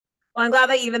Well, I'm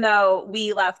glad that even though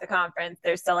we left the conference,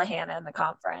 there's still a Hannah in the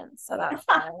conference. So that's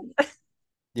fun.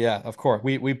 Yeah, of course.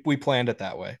 We planned it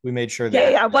that way. We made sure Yeah,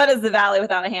 that. yeah. What is the Valley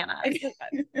without a Hannah?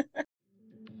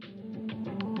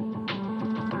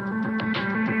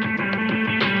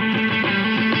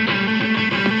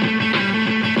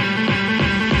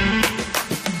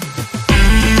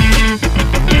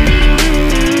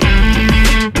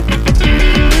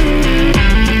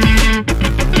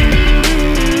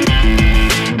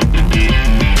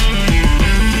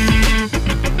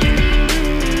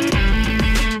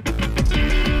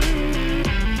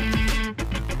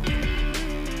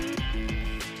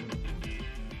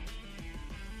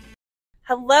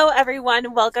 Hello,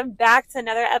 everyone. Welcome back to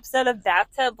another episode of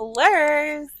Bathtub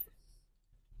Blurs.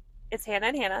 It's Hannah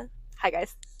and Hannah. Hi,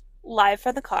 guys. Live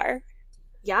from the car.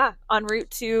 Yeah, en route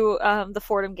to the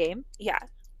Fordham game. Yeah.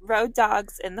 Road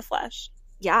dogs in the flesh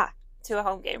Yeah, to a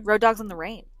home game. road dogs in the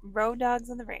rain. Road dogs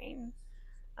in the rain.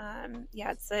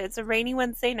 Yeah, it's a rainy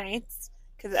Wednesday night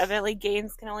because evidently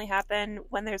games can only happen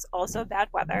when there's also bad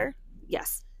weather.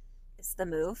 Yes. It's the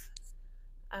move.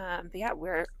 But yeah,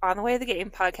 we're on the way to the game,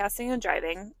 podcasting and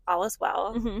driving. All is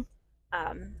well.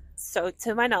 Mm-hmm. So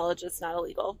to my knowledge, it's not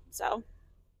illegal. So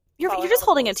You're Following just all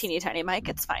the holding a rules. teeny tiny mic.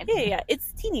 It's fine. yeah,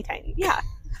 it's teeny tiny. Yeah.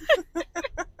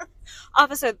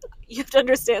 Officer, you have to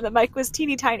understand the mic was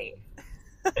teeny tiny.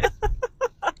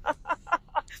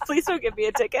 Please don't give me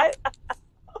a ticket.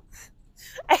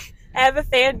 I have a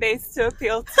fan base to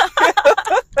appeal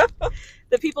to.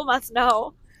 The people must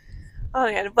know. Oh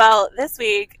man. Well, this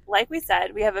week, like we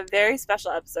said, we have a very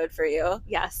special episode for you.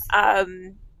 Yes.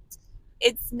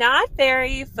 It's not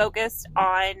very focused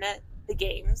on the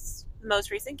games, the most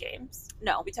recent games.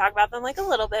 No. We talk about them like a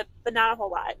little bit, but not a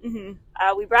whole lot.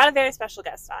 Mm-hmm. We brought a very special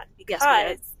guest on because,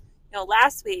 Yes, we did.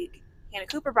 last week, Hannah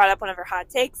Cooper brought up one of her hot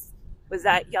takes was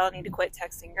that y'all need to quit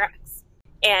texting your ex.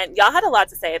 And y'all had a lot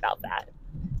to say about that.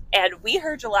 And we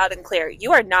heard you loud and clear.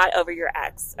 You are not over your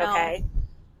ex, okay?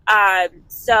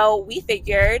 So we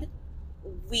figured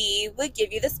we would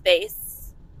give you the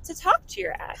space to talk to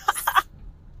your ex.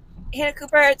 Hannah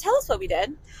Cooper, tell us what we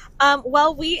did.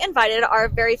 Well, we invited our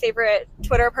very favorite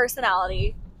Twitter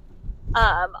personality,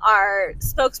 our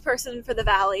spokesperson for the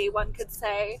Valley, one could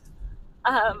say.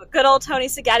 Good old Tony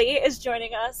Seghetti is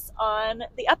joining us on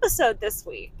the episode this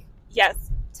week. Yes,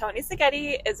 Tony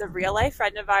Seghetti is a real life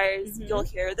friend of ours. Mhm. You'll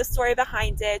hear the story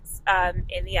behind it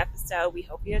in the episode. We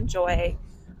hope you enjoy.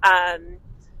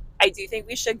 I do think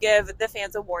we should give the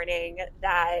fans a warning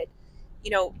that,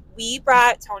 we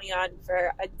brought Tony on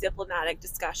for a diplomatic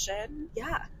discussion.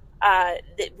 Yeah.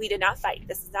 That we did not fight.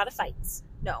 This is not a fight.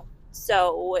 No.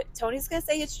 So Tony's going to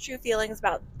say his true feelings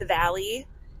about the Valley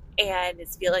and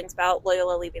his feelings about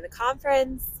Loyola leaving the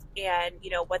conference and,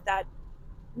 what that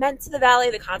meant to the Valley,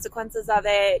 the consequences of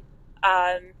it,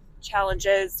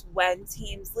 challenges when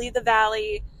teams leave the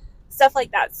Valley, stuff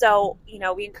like that. So,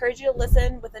 we encourage you to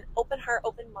listen with an open heart,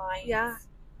 open mind. Yeah.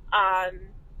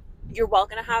 You're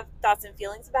welcome to have thoughts and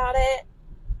feelings about it,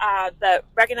 but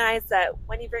recognize that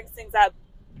when he brings things up,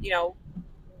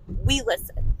 we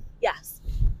listen. Yes.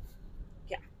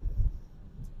 Yeah.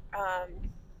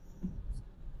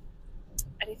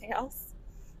 Anything else?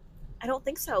 I don't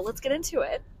think so. Let's get into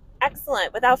it.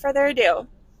 Excellent. Without further ado,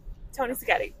 Tony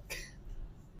Seghetti.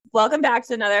 Welcome back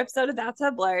to another episode of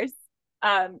Bathtub Blurs.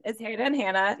 It's Hannah and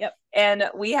Hannah. Yep. And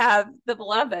we have the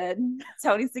beloved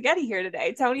Tony Seghetti here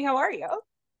today. Tony, how are you?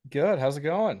 Good. How's it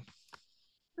going?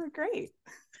 We're great.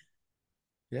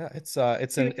 Yeah, it's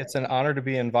an honor to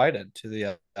be invited to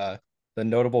the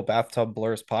Notable Bathtub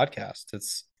Blurs podcast.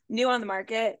 It's New on the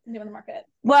market. New in the market.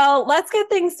 Well, let's get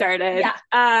things started.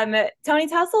 Yeah. Tony,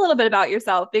 tell us a little bit about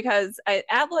yourself because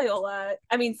at Loyola,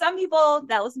 some people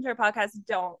that listen to our podcast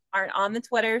aren't on the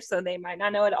Twitter, so they might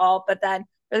not know it all. But then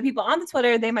for the people on the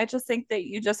Twitter, they might just think that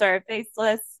you just are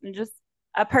faceless and just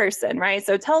a person, right?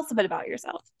 So tell us a bit about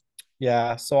yourself.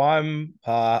 Yeah, so I'm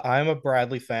a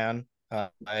Bradley fan.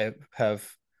 I have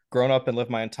grown up and lived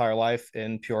my entire life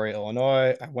in Peoria,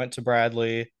 Illinois. I went to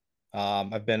Bradley.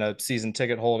 I've been a season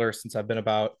ticket holder since I've been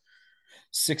about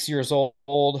 6 years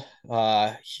old.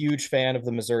 Huge fan of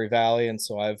the Missouri Valley, and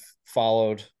so I've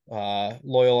followed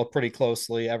Loyola pretty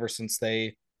closely ever since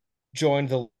they joined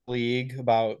the league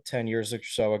about 10 years or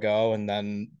so ago, and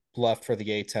then left for the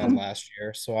A10 last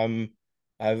year. So I'm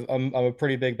a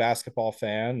pretty big basketball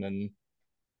fan, and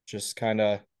just kind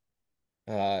of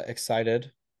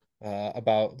excited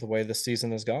about the way this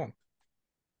season has gone.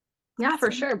 Yeah,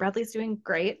 for sure. Bradley's doing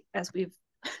great, as we've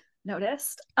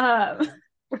noticed. It's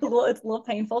a little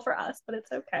painful for us, but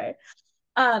it's okay.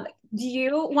 Do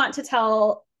you want to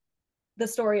tell the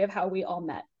story of how we all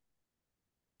met?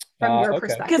 from your Okay.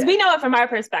 perspective? Because we know it from our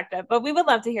perspective, but we would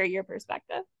love to hear your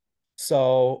perspective.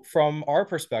 So from our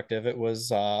perspective, it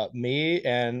was me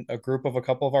and a group of a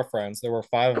couple of our friends. There were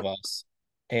five of us,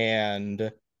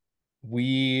 and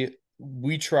we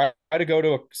try to go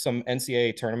to some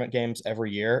NCAA tournament games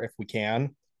every year if we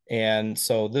can. And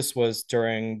so this was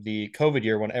during the COVID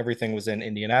year when everything was in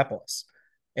Indianapolis.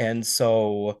 And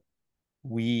so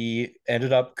we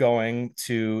ended up going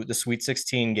to the Sweet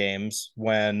 16 games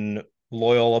when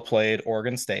Loyola played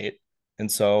Oregon State.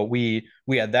 And so we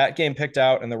had that game picked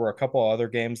out, and there were a couple other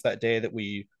games that day that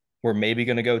we were maybe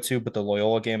going to go to, but the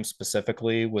Loyola game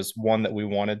specifically was one that we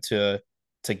wanted to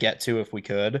get to if we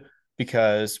could,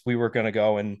 because we were going to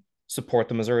go and support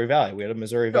the Missouri Valley. We had a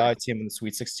Missouri Valley team in the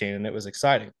Sweet 16, and it was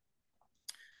exciting.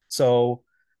 So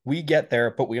we get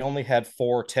there, but we only had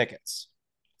 4 tickets.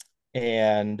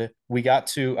 And we got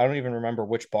to, I don't even remember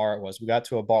which bar it was. We got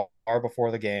to a bar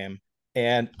before the game,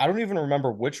 and I don't even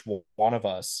remember which one of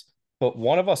us, but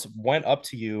one of us went up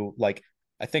to you, like,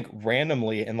 I think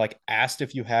randomly, and like asked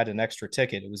if you had an extra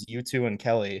ticket. It was you two and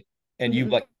Kelly, and you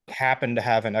like happened to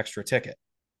have an extra ticket.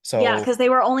 So Yeah, because they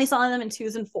were only selling them in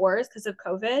 2s and 4s because of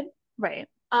COVID. Right.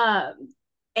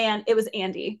 And it was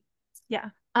Andy. Yeah.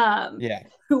 yeah,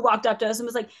 Who walked up to us and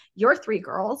was like, "You're 3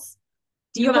 girls.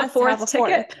 Do you have a must 4th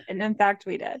ticket?" And in fact,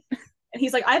 we did. And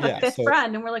he's like, "I have a Yeah, 5th so-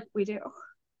 friend," and we're like, "We do."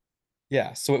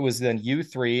 yeah. So it was then you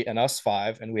 3 and us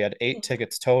 5, and we had 8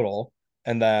 tickets total.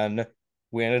 And then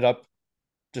we ended up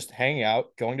just hanging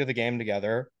out, going to the game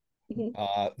together.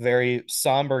 Very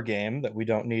somber game that we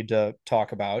don't need to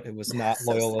talk about. It was not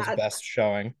So Loyola's sad. best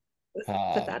showing.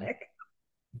 Pathetic.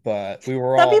 But we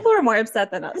were Some all people were more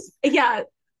upset than us. Yeah,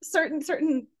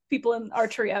 certain people in our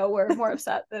trio were more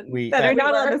upset than That are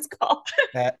not were. on this call.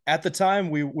 at the time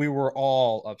we were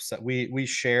all upset. We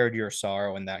shared your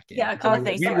sorrow in that game. Yeah, Oh,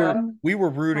 thank you. We were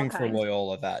rooting for kind.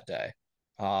 Loyola that day.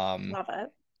 Love it.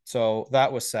 So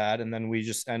that was sad. And then we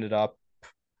just ended up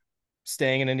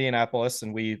staying in Indianapolis,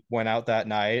 and we went out that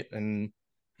night, and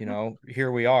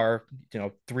here we are,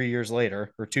 3 years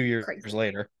later, or 2 years Crazy.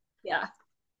 later, Yeah,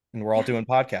 and we're all doing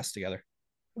podcasts together.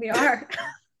 we are.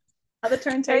 How the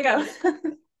turn There you go.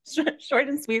 tables. Short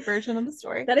and sweet version of the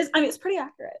story. That is, I mean, it's pretty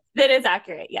accurate. That is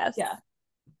accurate. Yes. Yeah.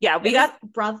 Yeah. We got.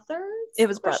 brothers. It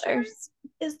was For sure, brothers.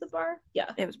 is the bar.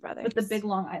 Yeah, It was brothers. with the big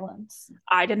Long Islands.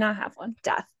 I did not have one.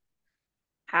 Death.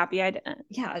 Happy I didn't.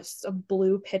 Yeah, it's just a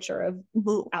blue pitcher of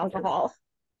alcohol.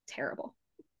 Terrible.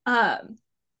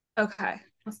 Okay.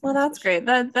 Well, that's great.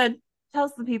 That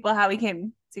tells the people how we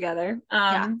came together.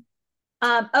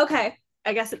 Okay.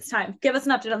 I guess it's time. Give us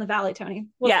an update on the Valley, Tony.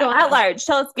 What's yeah, going at on? large.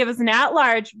 Give us an at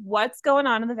large. What's going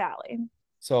on in the Valley?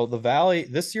 So the Valley,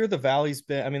 this year, the Valley's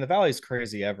been, I mean, the Valley's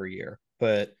crazy every year,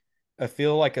 but I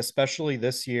feel like especially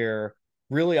this year,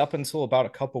 really up until about a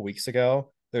couple weeks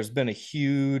ago, there's been a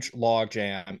huge log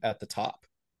jam at the top.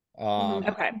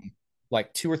 Okay.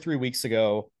 Like 2 or 3 weeks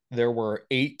ago, there were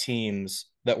 8 teams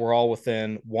that were all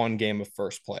within 1 game of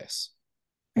first place.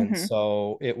 And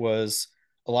so it was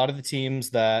a lot of the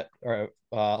teams that are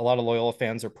a lot of Loyola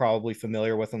fans are probably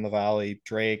familiar with in the Valley: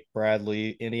 Drake,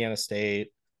 Bradley, Indiana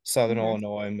State, Southern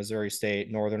Illinois, Missouri State,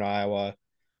 Northern Iowa,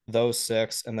 those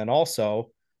 6. And then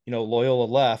also, Loyola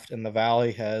left, and the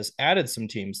Valley has added some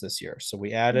teams this year. So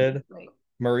we added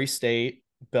Murray State,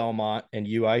 Belmont, and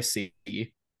UIC.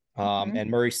 And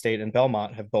Murray State and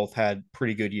Belmont have both had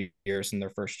pretty good years in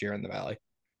their first year in the Valley.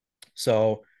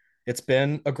 So it's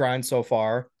been a grind so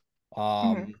far.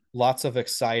 Lots of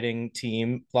exciting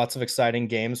games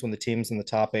when the teams in the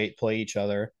top 8 play each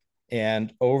other.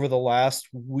 And over the last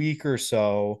week or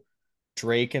so,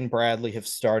 Drake and Bradley have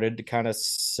started to kind of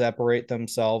separate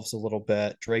themselves a little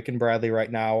bit. Drake and Bradley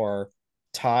right now are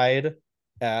tied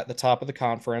at the top of the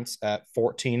conference at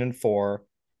 14-4.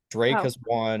 Drake has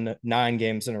won 9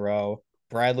 games in a row.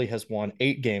 Bradley has won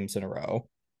 8 games in a row.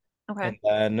 Okay. And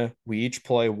then we each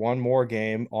play one more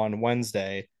game on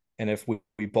Wednesday. And if we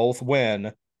both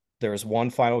win, there's one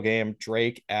final game,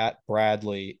 Drake at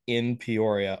Bradley in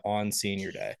Peoria on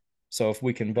Senior Day. So if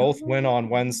we can both win on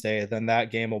Wednesday, then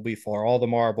that game will be for all the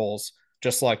marbles,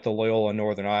 just like the Loyola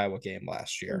Northern Iowa game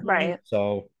last year. Right.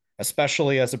 So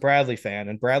especially as a Bradley fan,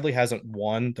 and Bradley hasn't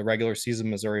won the regular season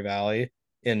Missouri Valley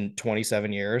in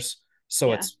 27 years.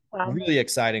 So it's really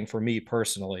exciting for me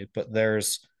personally, but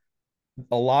there's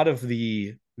a lot of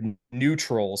the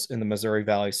neutrals in the Missouri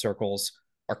Valley circles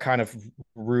are kind of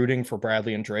rooting for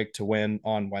Bradley and Drake to win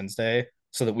on Wednesday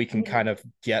so that we can kind of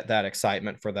get that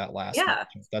excitement for that last match.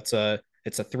 It's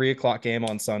a 3:00 game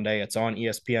on Sunday. It's on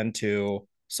ESPN2.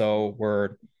 So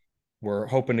we're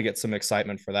hoping to get some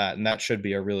excitement for that. And that should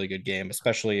be a really good game,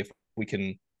 especially if we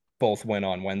can both win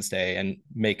on Wednesday and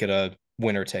make it a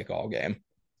winner take all game.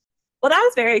 Well, that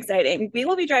was very exciting. We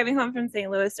will be driving home from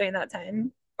St. Louis during that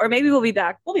time, or maybe we'll be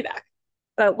back. We'll be back.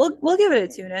 But we'll give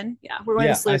it a tune in. Yeah, we're going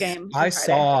to SLU game.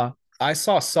 I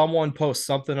saw someone post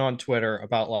something on Twitter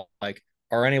about like,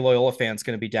 are any Loyola fans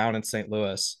going to be down in St.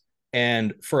 Louis?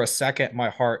 And for a second, my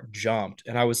heart jumped,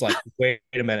 and I was like, wait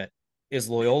a minute, is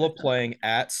Loyola playing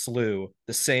at SLU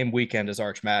the same weekend as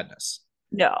Arch Madness?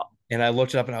 No. And I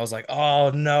looked it up, and I was like,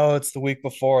 oh no, it's the week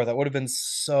before. That would have been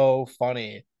so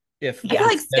funny if I feel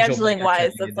like scheduling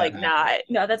wise, that's like not.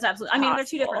 No, that's absolutely. I mean, they're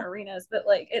two different arenas, but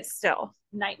like it's still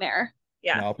nightmare.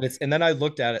 Yeah. No, but and then I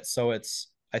looked at it, so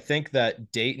I think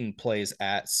that Dayton plays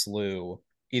at SLU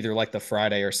either like the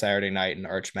Friday or Saturday night in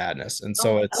Arch Madness, and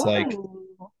so it's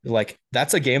like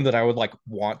that's a game that I would like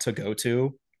want to go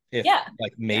to if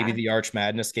like maybe the Arch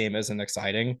Madness game isn't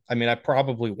exciting. I mean, I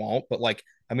probably won't, but like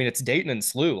I mean, it's Dayton and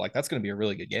SLU, like that's going to be a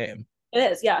really good game. It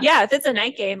is, yeah. Yeah, if it's a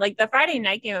night game, like the Friday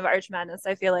night game of Arch Madness,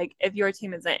 I feel like if your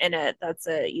team isn't in it, that's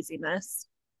an easy miss.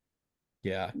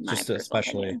 Yeah, just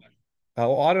especially.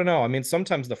 Oh, I don't know. I mean,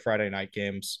 sometimes the Friday night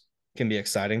games can be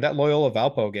exciting. That Loyola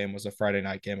Valpo game was a Friday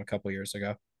night game a couple years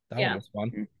ago. That one was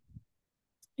fun.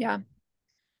 Yeah.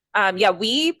 Yeah,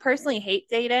 we personally hate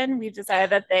Dayton. We've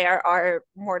decided that they are our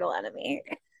mortal enemy.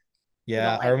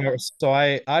 Yeah, I remember. So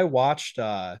I watched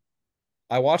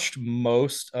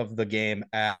most of the game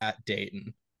at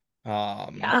Dayton.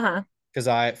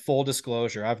 Because full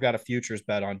disclosure, I've got a futures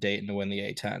bet on Dayton to win the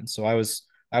A10. So I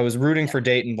was rooting for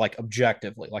Dayton like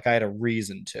objectively, like I had a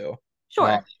reason to.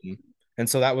 Sure. And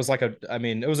so that was like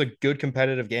it was a good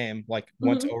competitive game. Like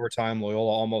went to overtime,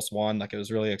 Loyola almost won. Like it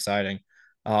was really exciting.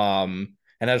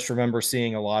 And I just remember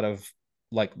seeing a lot of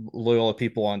like Loyola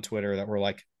people on Twitter that were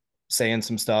like saying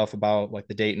some stuff about like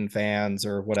the Dayton fans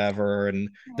or whatever. And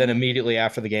then immediately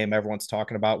after the game, everyone's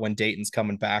talking about when Dayton's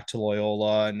coming back to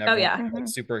Loyola and everyone's like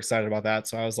super excited about that.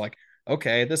 So I was like,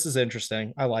 okay, this is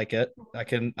interesting. I like it. I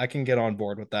can get on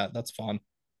board with that. That's fun.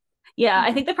 Yeah,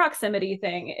 I think the proximity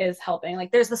thing is helping.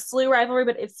 Like there's the SLU rivalry,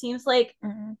 but it seems like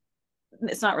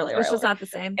it's not really. It's just not the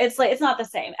same. It's like it's not the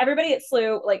same. Everybody at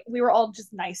SLU, like we were all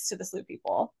just nice to the SLU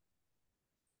people.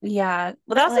 Yeah,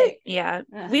 well,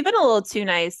 that's we've been a little too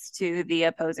nice to the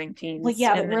opposing teams. Well,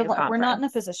 yeah, but we're not in a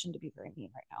position to be very mean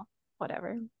right now.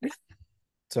 Whatever.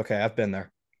 It's okay. I've been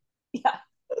there. Yeah,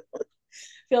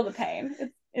 feel the pain.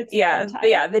 It's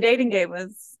the dating game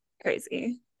was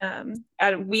crazy.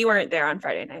 And we weren't there on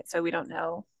Friday night, so we don't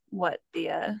know what the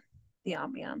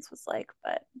ambiance was like.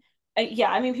 But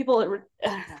I mean,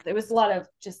 there was a lot of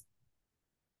just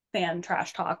fan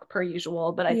trash talk per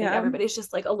usual, but I think everybody's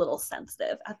just like a little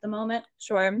sensitive at the moment.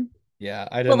 Sure. Yeah,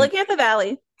 I didn't. Well, looking at the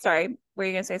Valley. Sorry, were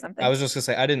you gonna say something? I was just gonna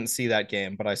say I didn't see that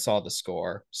game, but I saw the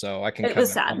score, so I can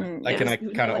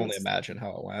kind of only imagine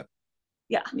how it went.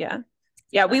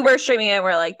 Yeah. We were streaming it.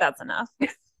 We're like, that's enough.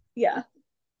 Yeah.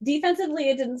 Defensively,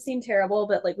 it didn't seem terrible,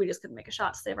 but like we just couldn't make a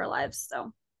shot to save our lives.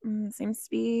 So seems to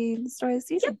be the story of the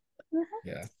season.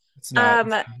 Yeah, it's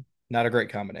not a great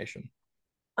combination.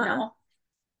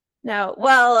 No.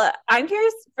 Well, I'm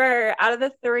curious for out of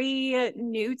the 3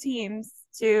 new teams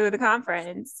to the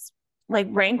conference, like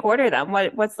rank order them.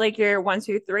 What's like your 1,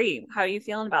 2, 3? How are you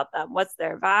feeling about them? What's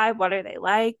their vibe? What are they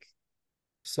like?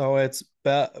 So it's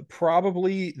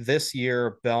probably this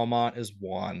year Belmont is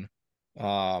 1.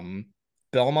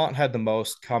 Belmont had the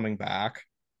most coming back.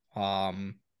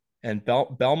 And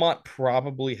Belmont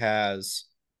probably has.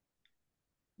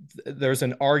 There's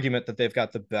an argument that they've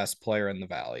got the best player in the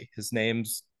Valley. His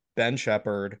name's Ben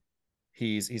Shepherd.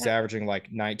 He's averaging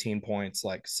like 19 points,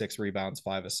 like 6 rebounds,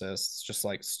 5 assists, just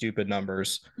like stupid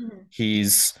numbers.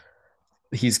 He's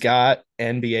got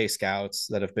NBA scouts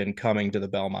that have been coming to the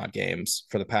Belmont games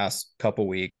for the past couple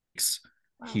weeks.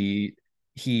 Wow.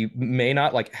 He may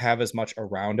not like have as much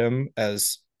around him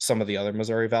as some of the other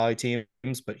Missouri Valley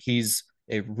teams, but he's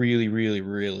a really, really,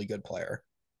 really good player.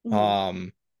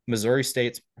 Murray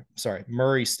State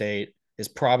is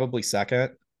probably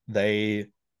second. They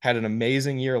had an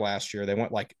amazing year last year. They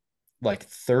went like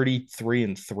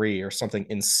 33-3 or something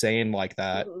insane like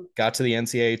that. Got to the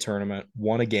NCAA tournament,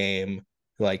 won a game.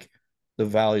 Like the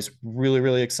Valley's really,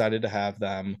 really excited to have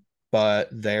them, but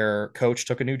their coach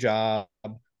took a new job,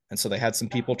 and so they had some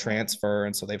people transfer,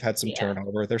 and so they've had some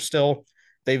turnover. They're still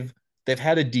they've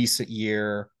had a decent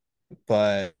year,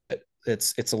 but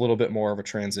it's a little bit more of a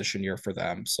transition year for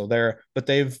them. So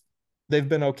they've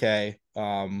been okay.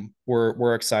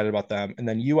 We're excited about them. And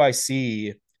then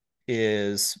UIC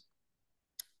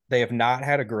they have not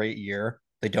had a great year.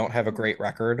 They don't have a great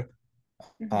record.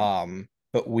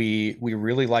 But we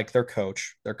really like their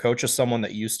coach. Their coach is someone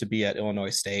that used to be at Illinois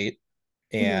State,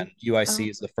 and UIC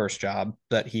is the first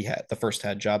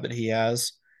head job that he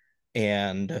has.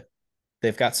 And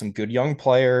they've got some good young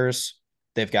players.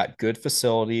 They've got good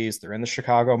facilities. They're in the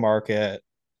Chicago market,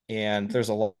 and there's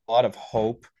a lot of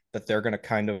hope that they're going to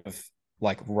kind of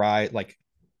like ride, like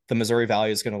the Missouri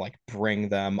Valley is going to like bring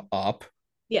them up,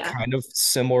 Yeah. kind of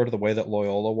similar to the way that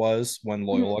Loyola was when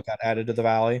Loyola got added to the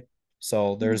Valley.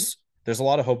 So there's a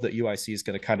lot of hope that UIC is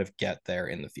going to kind of get there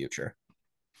in the future.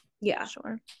 Yeah.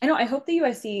 Sure. I know. I hope the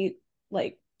UIC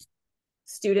like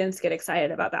students get excited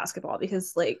about basketball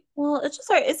because like Well, it's just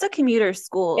it's a commuter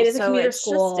school. It is a so commuter it's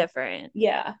school. just different.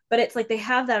 Yeah, but it's like they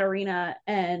have that arena,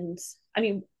 and I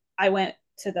mean, I went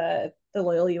to the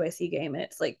Loyola UIC game, and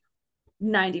it's like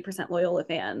 90% Loyola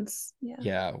fans.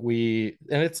 Yeah,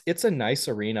 and it's a nice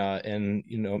arena, and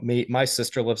my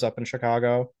sister lives up in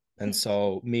Chicago, and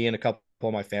so me and a couple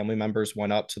of my family members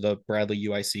went up to the Bradley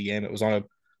UIC game. It was on a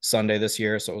Sunday this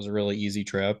year, so it was a really easy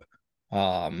trip.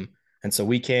 And so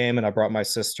we came, and I brought my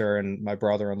sister and my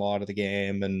brother-in-law to the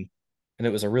game, and it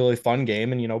was a really fun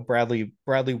game. And Bradley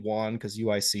won because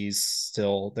UIC's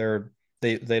still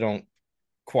they don't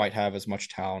quite have as much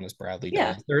talent as Bradley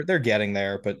Yeah. does. They're getting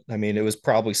there, but I mean, it was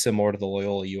probably similar to the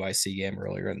Loyola UIC game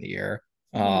earlier in the year.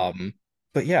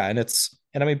 But yeah, and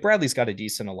I mean, Bradley's got a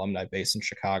decent alumni base in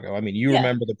Chicago. I mean, you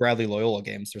remember the Bradley Loyola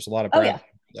games. There's a lot of Bradley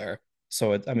there.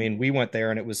 So I mean, we went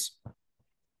there and it was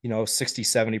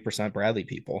 60-70% Bradley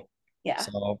people. Yeah.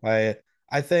 So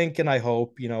I think and I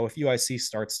hope, if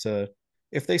UIC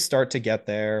if they start to get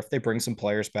there, if they bring some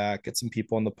players back, get some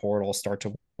people in the portal, start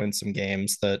to win some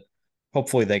games, that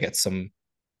hopefully they get some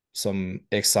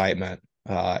excitement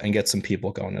and get some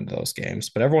people going into those games.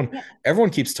 But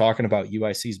everyone keeps talking about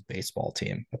UIC's baseball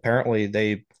team. Apparently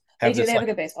they have they have a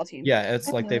good baseball team. Yeah, it's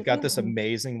like they've got this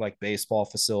amazing like baseball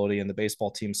facility, and the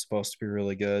baseball team's supposed to be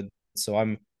really good. So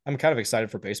I'm kind of excited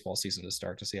for baseball season to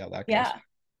start to see how that goes. Yeah.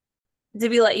 Did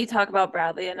we let you talk about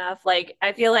Bradley enough? Like,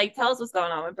 I feel like tell us what's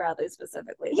going on with Bradley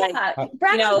specifically. Yeah, like,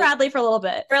 Bradley for a little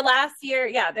bit. For last year,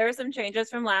 yeah, there were some changes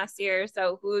from last year.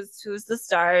 So who's the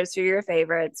stars? Who are your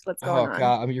favorites? What's going on?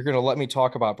 God, I mean, you're gonna let me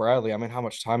talk about Bradley. I mean, how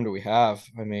much time do we have?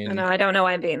 I mean, I don't know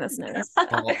why I'm being this nice.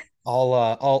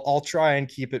 I'll try and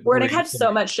keep it. We're gonna catch so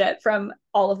much shit from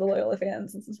all of the Loyola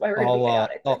fans. This is why we're gonna be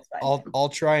chaotic. I'll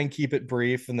try and keep it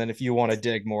brief, and then if you want to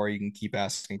dig more, you can keep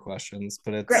asking questions.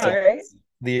 But it's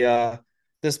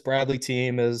this Bradley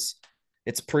team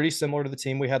it's pretty similar to the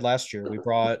team we had last year. We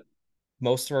brought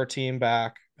most of our team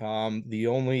back. The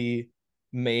only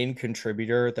main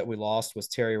contributor that we lost was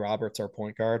Terry Roberts, our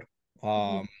point guard.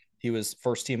 He was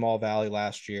first team All Valley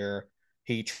last year.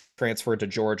 He transferred to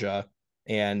Georgia,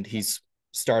 and he's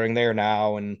starting there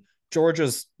now. And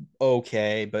Georgia's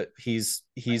okay, but he's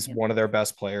one of their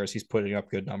best players. He's putting up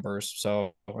good numbers.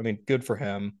 So, I mean, good for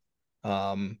him.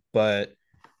 But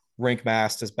Rink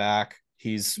Mast is back.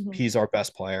 He's our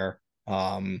best player.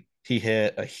 He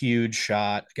hit a huge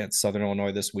shot against Southern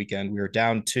Illinois this weekend. We were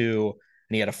down 2,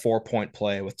 and he had a 4-point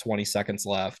play with 20 seconds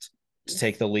left to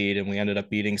take the lead, and we ended up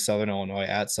beating Southern Illinois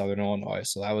at Southern Illinois.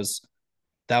 So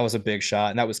that was a big shot,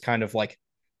 and that was kind of like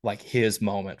his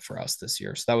moment for us this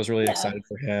year. So that was really excited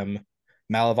for him.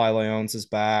 Malavai Leones is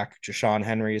back. Jashawn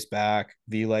Henry is back.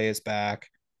 Ville is back.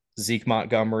 Zeke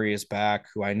Montgomery is back,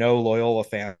 who I know Loyola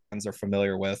fans are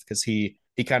familiar with because he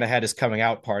kind of had his coming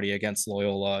out party against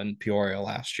Loyola and Peoria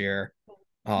last year.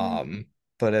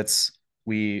 But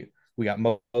we got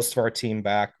most of our team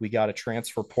back. We got a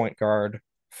transfer point guard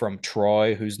from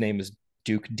Troy, whose name is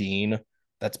Duke Dean.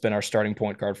 That's been our starting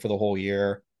point guard for the whole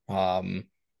year.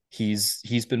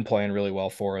 He's been playing really well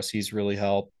for us. He's really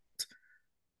helped.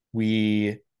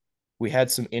 We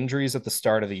had some injuries at the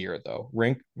start of the year, though.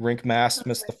 Rink Mast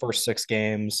missed the first 6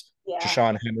 games.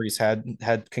 Jashawn Henry's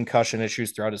had concussion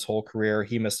issues throughout his whole career.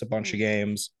 He missed a bunch of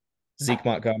games. Zeke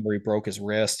Montgomery broke his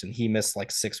wrist, and he missed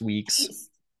like 6 weeks.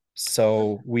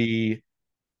 So we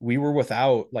were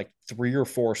without like 3 or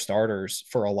 4 starters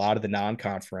for a lot of the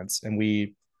non-conference, and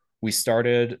we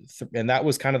started, and that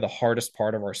was kind of the hardest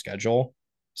part of our schedule.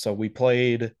 So we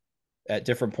played at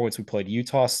different points. We played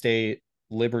Utah State,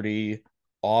 Liberty,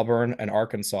 Auburn, and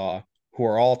Arkansas, who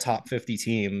are all top 50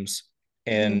 teams,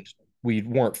 and we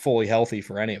weren't fully healthy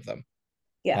for any of them.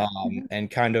 And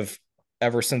kind of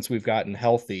ever since we've gotten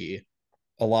healthy,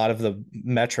 a lot of the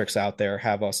metrics out there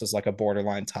have us as like a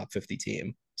borderline top 50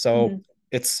 team. So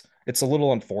it's a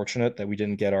little unfortunate that we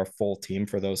didn't get our full team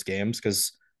for those games,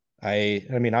 because I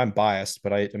mean, I'm biased,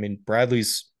 but I mean,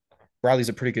 Bradley's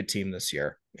a pretty good team this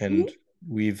year, and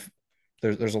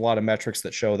there's a lot of metrics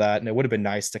that show that, and it would have been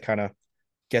nice to kind of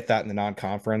get that in the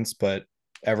non-conference, but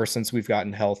ever since we've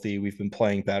gotten healthy, we've been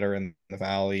playing better in the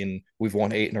Valley, and we've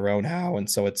won 8 in a row now, and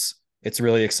so it's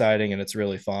really exciting and it's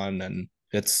really fun, and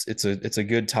it's a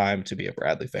good time to be a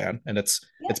Bradley fan, and Yeah.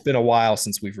 it's been a while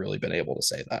since we've really been able to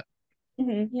say that.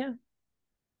 Mm-hmm. Yeah.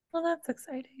 Well, that's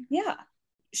exciting. Yeah.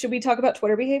 Should we talk about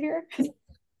Twitter behavior?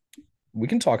 We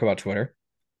can talk about Twitter.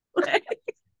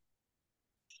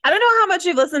 I don't know how much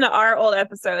you've listened to our old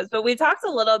episodes, but we talked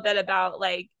a little bit about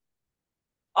like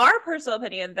our personal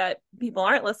opinion that people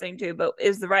aren't listening to, but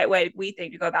is the right way we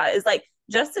think to go about it is like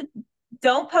just to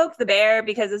don't poke the bear,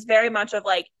 because it's very much of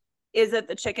like, is it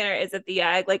the chicken or is it the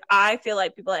egg? Like I feel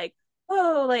like people like,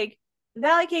 oh, like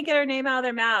Valley can't get her name out of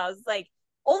their mouths. Like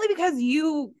only because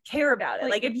you care about it.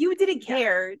 Like if you didn't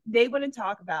care, they wouldn't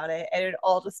talk about it and it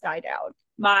all just die down.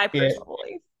 My personal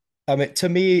belief. I mean, to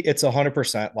me, it's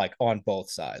 100% like on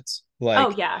both sides. Like,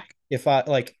 Oh yeah. if I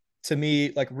like, to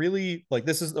me, like really, like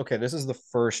this is okay. This is the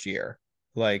first year.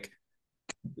 Like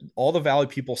all the Valley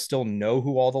people still know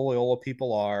who all the Loyola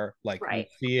people are. Like Right.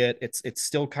 we see it. It's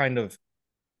still kind of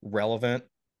relevant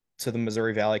to the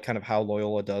Missouri Valley, kind of how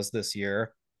Loyola does this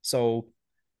year. So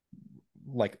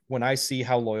like when I see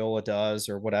how Loyola does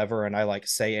or whatever, and I like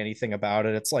say anything about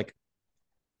it, it's like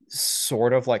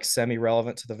sort of like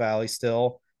semi-relevant to the Valley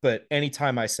still. But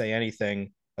anytime I say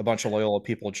anything, a bunch of Loyola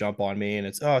people jump on me, and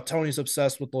it's, oh, Tony's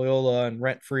obsessed with Loyola and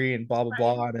rent free and blah blah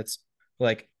blah. And it's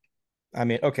like, I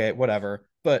mean, okay, whatever.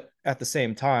 But at the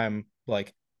same time,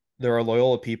 like there are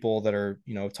Loyola people that are,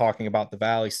 talking about the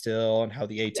Valley still and how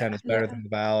the A10 is better than the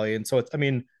Valley. And so it's, I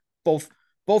mean, both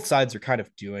both sides are kind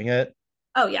of doing it.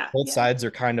 Oh yeah. Both sides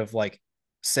are kind of like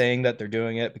saying that they're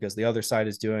doing it because the other side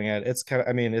is doing it. It's kind of,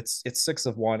 I mean, it's six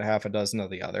of one, half a dozen of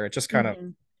the other. It just kind of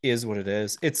is what it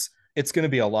is. It's going to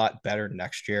be a lot better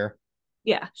next year.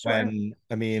 Yeah, sure. When,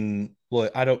 I mean,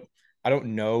 look, I don't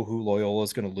know who Loyola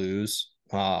is going to lose.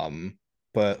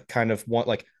 But kind of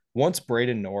like once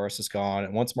Braden Norris is gone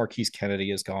and once Marquise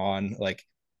Kennedy is gone, like,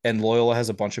 and Loyola has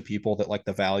a bunch of people that like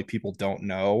the Valley people don't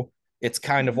know, it's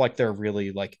kind of like they're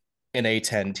really like an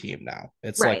A10 team now.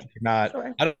 It's Right. like not,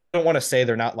 Sure. I don't want to say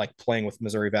they're not like playing with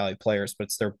Missouri Valley players, but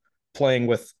they're playing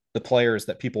with the players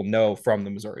that people know from the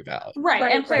Missouri Valley. Right.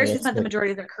 And players So who it's spent the like-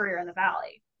 majority of their career in the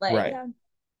Valley. Like, right.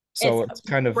 So it's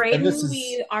kind of, Braden, and this is,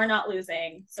 we are not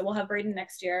losing. So we'll have Braden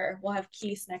next year. We'll have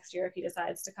Keese next year if he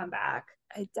decides to come back.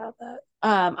 I doubt that.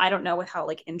 I don't know with how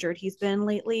like injured he's been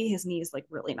lately. His knee's like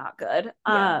really not good.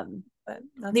 Yeah.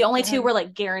 But The only two we're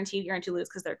like guaranteed to lose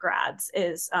because they're grads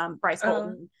is Bryce Oh.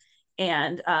 Holton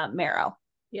and Marrow,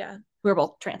 yeah. who are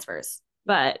both transfers.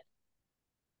 But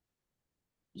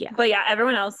yeah. But yeah,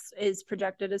 everyone else is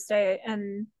projected to stay,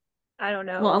 and I don't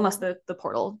know. Well, unless the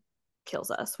portal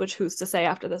kills us, which who's to say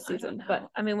after this I don't season. know. But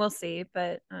I mean, we'll see.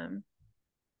 But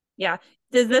yeah.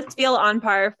 Does this feel on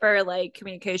par for like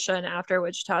communication after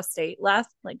Wichita State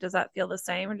left? Like, does that feel the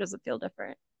same or does it feel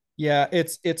different? yeah,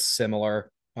 it's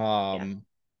similar.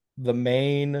 The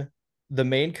main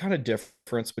kind of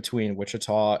difference between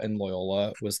Wichita and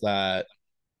Loyola was that,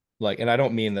 like, and I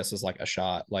don't mean this as like a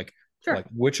shot, like Sure. like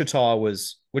Wichita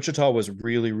was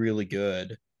really really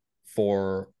good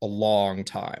for a long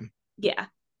time yeah.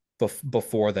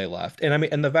 before they left. And I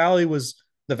mean, and the Valley was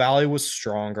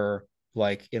stronger,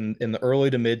 like in the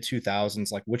early to mid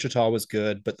 2000s. Like Wichita was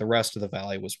good, but the rest of the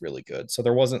Valley was really good, so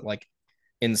there wasn't like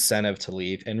incentive to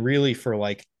leave. And really for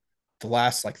like the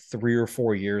last like 3 or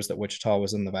 4 years that Wichita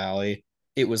was in the Valley,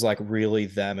 it was like really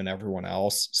them and everyone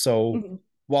else. So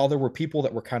while there were people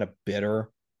that were kind of bitter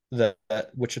that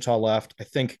Wichita left, I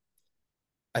think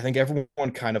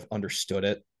everyone kind of understood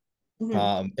it,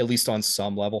 at least on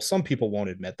some level. Some people won't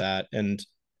admit that, and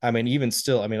I mean, even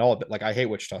still, I mean, all of it. Like, I hate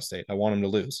Wichita State. I want them to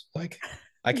lose. Like,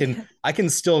 I can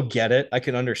still get it. I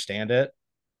can understand it,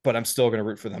 but I'm still going to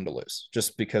root for them to lose,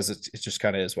 just because it just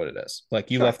kind of is what it is.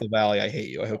 Like, you left the Valley. I hate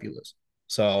you. I hope you lose.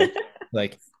 So,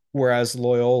 like, whereas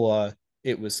Loyola,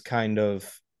 it was kind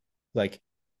of like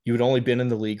you had only been in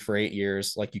the league for 8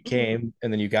 years. Like, you came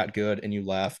and then you got good and you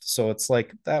left. So it's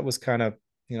like that was kind of,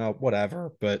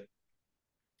 whatever. But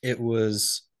it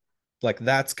was like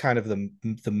that's kind of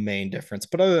the main difference.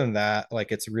 But other than that,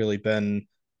 like, it's really been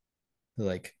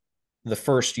like the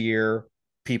first year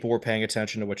people were paying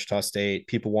attention to Wichita State.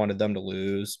 People wanted them to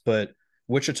lose, but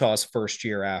Wichita's first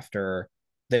year after,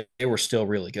 they were still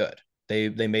really good. They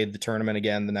made the tournament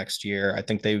again the next year. I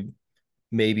think they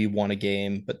maybe won a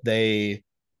game, but the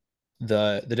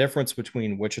difference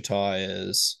between Wichita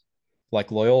is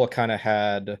like Loyola kind of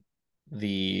had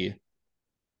the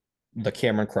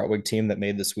Cameron Krutwig team that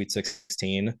made the Sweet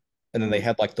 16, and then they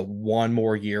had like the one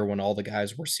more year when all the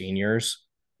guys were seniors.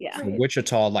 Yeah. For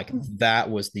Wichita, like that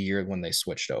was the year when they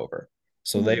switched over.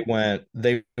 So they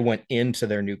went into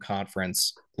their new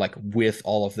conference like with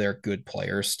all of their good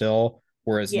players still,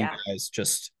 whereas you guys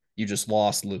you just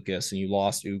lost Lucas and you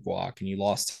lost Ugwak and you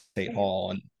lost Tate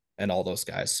Hall and all those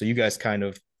guys. So you guys kind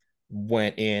of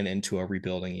went into a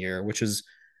rebuilding year, which is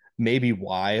maybe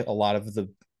why a lot of the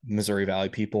Missouri Valley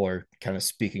people are kind of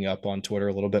speaking up on Twitter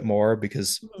a little bit more,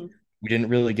 because we didn't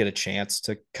really get a chance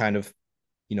to kind of,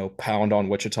 pound on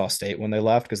Wichita State when they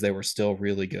left because they were still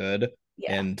really good.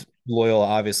 Yeah. And Loyola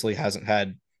obviously hasn't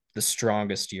had the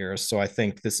strongest years. So I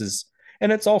think this is,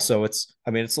 and it's also,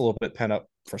 I mean, it's a little bit pent up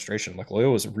frustration. Like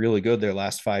Loyola was really good their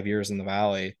last 5 years in the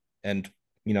Valley. And,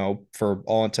 for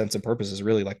all intents and purposes,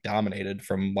 really like dominated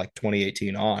from like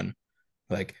 2018 on.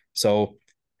 Like, so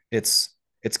it's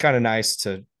kind of nice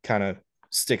to kind of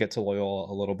stick it to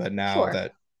Loyola a little bit now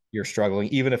that you're struggling,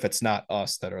 even if it's not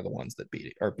us that are the ones that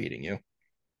are beating you.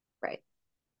 Right.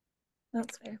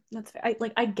 That's fair. That's fair.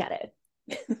 I get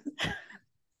it.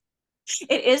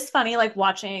 It is funny, like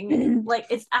watching, like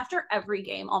it's after every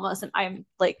game almost, and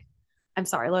I'm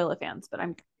sorry, Loyola fans, but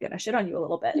I'm gonna shit on you a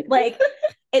little bit. Like,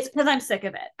 it's because I'm sick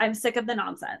of it. I'm sick of the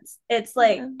nonsense. It's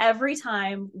like every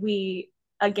time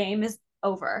a game is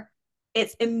over,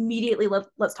 it's immediately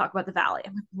let's talk about the Valley.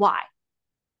 I'm like, why?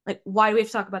 Like, why do we have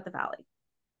to talk about the Valley?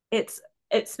 It's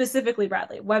specifically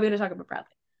Bradley. Why are we gonna talk about Bradley?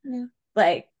 Yeah.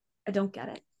 Like, I don't get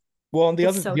it. Well, and the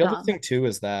other thing too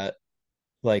is that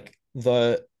like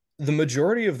the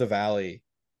majority of the Valley,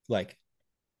 like,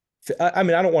 I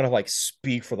mean, I don't want to like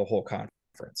speak for the whole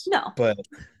conference. No. But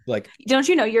like, don't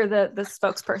you know you're the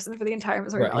spokesperson for the entire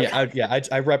Missouri Valley? Yeah,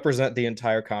 I represent the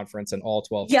entire conference and all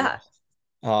 12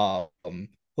 schools.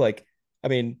 Like, I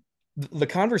mean, the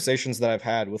conversations that I've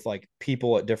had with like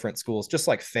people at different schools, just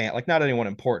like like not anyone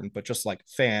important, but just like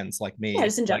fans like me. Yeah,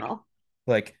 just in general.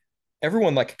 Like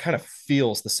everyone like kind of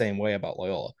feels the same way about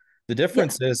Loyola. The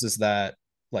difference is that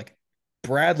like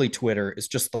Bradley Twitter is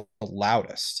just the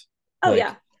loudest. Oh, like,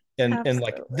 yeah. And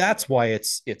like that's why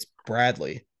it's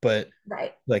Bradley. But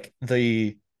like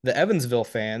the Evansville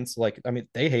fans, like, I mean,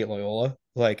 they hate Loyola.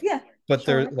 Like, but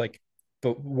they're like,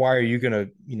 but why are you gonna,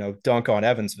 dunk on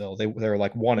Evansville? They're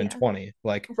like 1-20.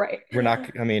 Like, we're not,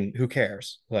 I mean, who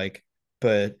cares? Like,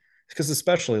 but because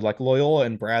especially like Loyola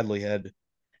and Bradley had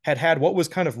what was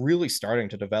kind of really starting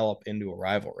to develop into a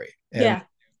rivalry. And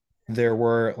there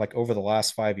were like over the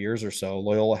last 5 years or so,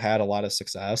 Loyola had a lot of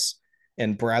success,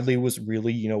 and Bradley was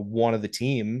really, one of the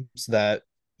teams that,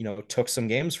 took some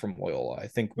games from Loyola. I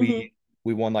think we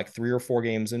won like 3 or 4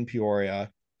 games in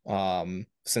Peoria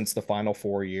since the Final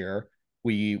Four year.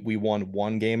 We won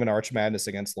 1 game in Arch Madness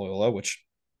against Loyola, which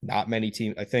not many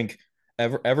teams, I think,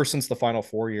 ever since the Final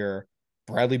Four year,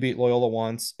 Bradley beat Loyola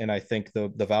once, and I think the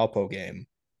Valpo game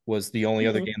was the only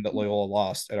other game that Loyola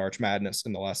lost at Arch Madness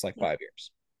in the last like 5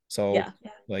 years. So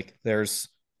like there's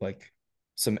like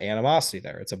some animosity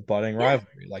there. It's a budding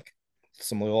rivalry. Like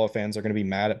some Loyola fans are going to be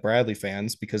mad at Bradley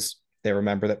fans because they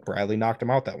remember that Bradley knocked them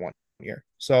out that one year.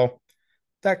 So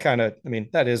that kind of, I mean,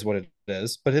 that is what it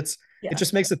is, but it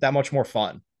just makes it that much more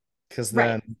fun, because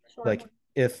then like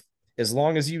if, as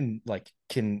long as you like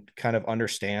can kind of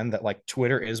understand that like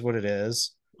Twitter is what it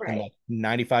is, and like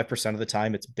 95% of the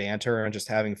time it's banter and just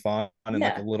having fun and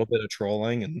like a little bit of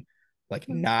trolling and like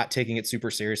not taking it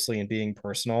super seriously and being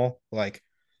personal, like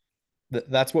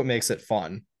that's what makes it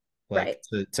fun, like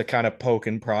to kind of poke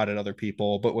and prod at other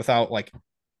people, but without like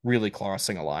really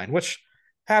crossing a line, which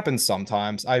happens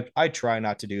sometimes. I try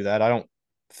not to do that. I don't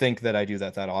think that I do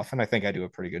that often. I think I do a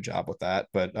pretty good job with that,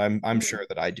 but I'm sure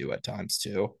that I do at times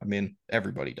too. I mean,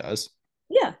 everybody does.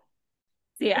 Yeah.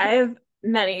 See, I have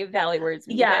many Valley words.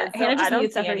 Hannah just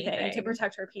mutes everything to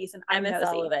protect her peace, and I miss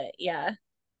all of it. Yeah.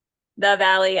 The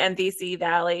Valley, MVC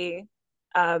Valley,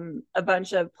 a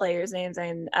bunch of players' names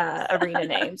and arena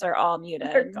names are all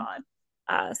muted. They're gone.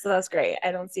 So that's great.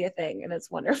 I don't see a thing, and it's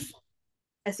wonderful.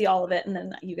 I see all of it, and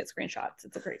then you get screenshots.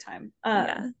 It's a great time.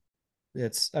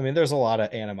 It's, I mean, there's a lot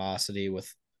of animosity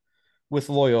with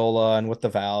Loyola and with the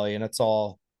Valley, and it's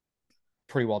all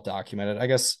pretty well documented. I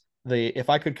guess if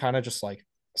I could kind of just like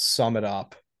sum it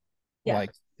up,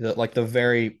 like the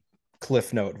very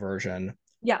Cliff Note version.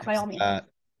 Yeah, by all means.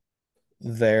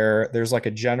 There's like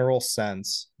a general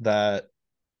sense that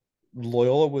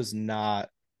Loyola was not,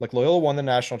 like, Loyola won the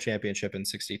national championship in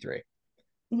 63.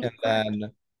 And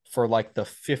then for like the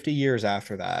 50 years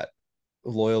after that,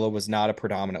 Loyola was not a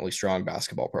predominantly strong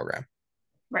basketball program.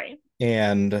 Right.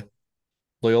 And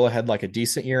Loyola had like a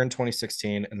decent year in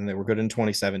 2016, and then they were good in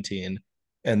 2017.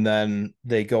 And then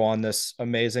they go on this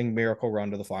amazing miracle run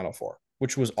to the Final Four,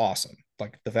 which was awesome.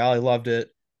 Like the Valley loved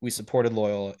it. We supported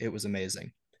Loyola. It was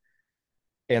amazing.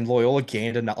 And Loyola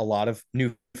gained a lot of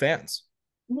new fans,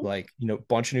 like,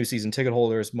 bunch of new season ticket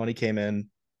holders. Money came in.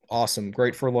 Awesome.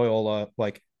 Great for Loyola.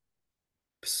 Like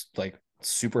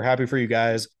super happy for you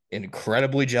guys.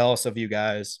 incredibly jealous of you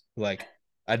guys. Like,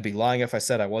 I'd be lying if I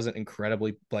said I wasn't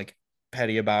incredibly like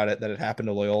petty about it that it happened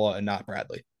to Loyola and not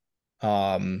Bradley.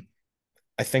 Um,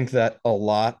 I think that a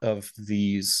lot of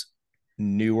these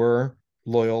newer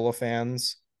Loyola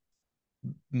fans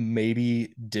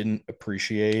maybe didn't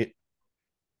appreciate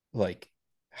like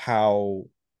how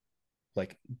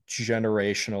like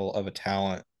generational of a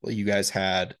talent you guys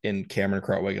had in Cameron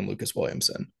Krutwig and Lucas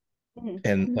Williamson. Mm-hmm.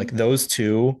 And like those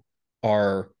two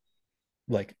are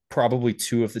like probably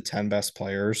two of the 10 best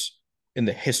players in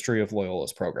the history of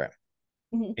Loyola's program.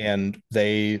 Mm-hmm. And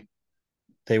they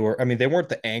were, I mean, they weren't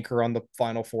the anchor on the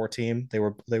Final Four team. They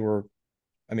were,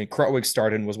 I mean, Krutwig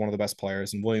started and was one of the best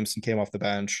players, and Williamson came off the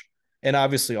bench. And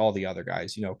obviously all the other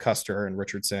guys, you know, Custer and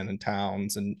Richardson and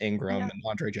Towns and Ingram and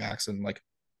Andre Jackson, like,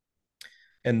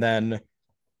 and then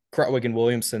Krutwig and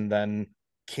Williamson then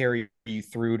carry you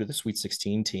through to the Sweet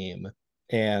 16 team.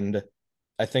 And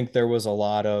I think there was a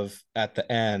lot of at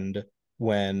the end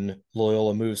when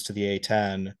Loyola moves to the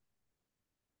A10,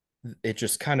 it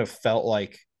just kind of felt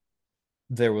like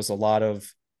there was a lot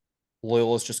of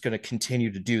Loyola's just going to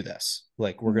continue to do this.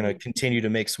 Like we're going to continue to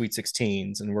make Sweet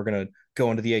 16s and we're going to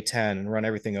go into the A10 and run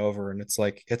everything over. And it's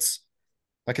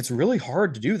really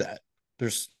hard to do that.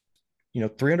 There's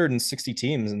 360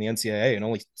 teams in the NCAA and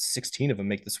only 16 of them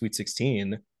make the Sweet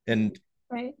 16. And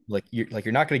right,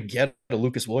 you're not going to get a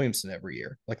Lucas Williamson every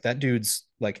year. Like that dude's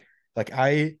like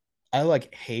I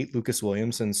like hate Lucas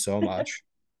Williamson so much,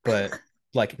 but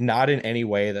like not in any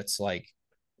way that's like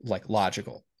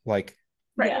logical. Like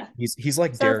right. He's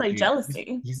like Sounds Derek like Jeter.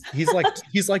 jealousy.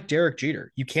 He's like Derek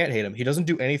Jeter. You can't hate him. He doesn't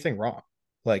do anything wrong.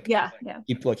 Like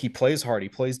he plays hard. He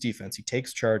plays defense. He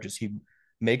takes charges. He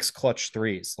makes clutch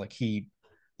threes. Like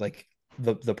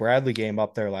the Bradley game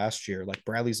up there last year. Like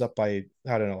Bradley's up by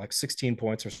I don't know like 16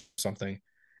 points or something,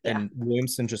 and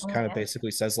Williamson just kind of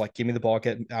basically says like, "Give me the ball,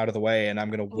 get out of the way, and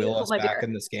I'm gonna will us back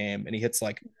in this game." And he hits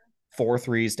like 4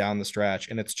 threes down the stretch,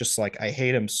 and it's just like I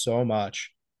hate him so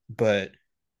much, but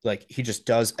like he just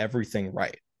does everything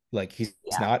right. Like he's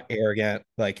not arrogant.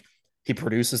 Like he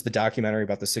produces the documentary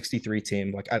about the 63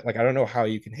 team. Like I don't know how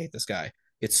you can hate this guy.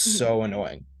 It's so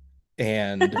annoying.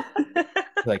 And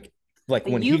like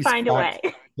when you find a way.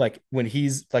 when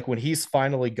he's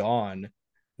finally gone,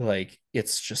 like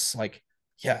it's just like,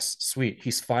 yes, sweet,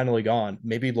 he's finally gone.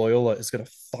 Maybe Loyola is gonna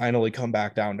finally come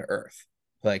back down to earth.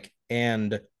 Like,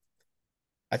 and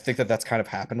I think that that's kind of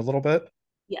happened a little bit.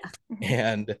 Yeah.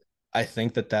 And I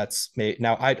think that that's made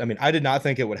now. I mean, I did not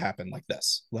think it would happen like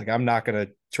this. Like, I'm not gonna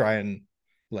try and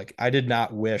like. I did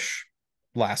not wish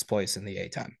last place in the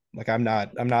A10. Like, I'm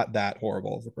not that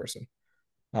horrible of a person.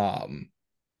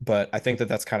 But I think that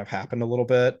that's kind of happened a little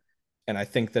bit, and I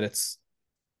think that it's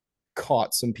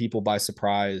caught some people by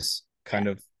surprise. Kind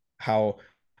of how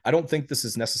I don't think this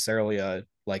is necessarily a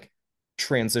like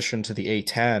transition to the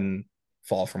A10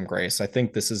 fall from grace. I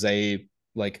think this is a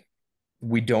like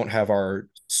we don't have our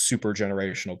super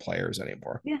generational players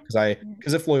anymore.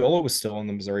 Because if Loyola was still in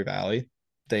the Missouri Valley,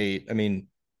 they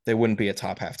wouldn't be a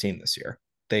top half team this year.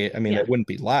 They wouldn't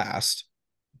be last,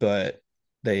 but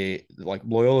they like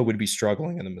Loyola would be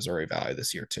struggling in the Missouri Valley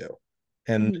this year too.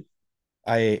 And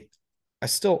I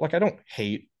still like I don't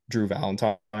hate Drew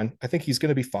Valentine. I think he's going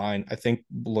to be fine. I think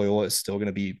Loyola is still going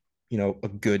to be, a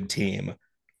good team,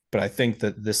 but I think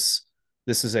that this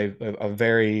is a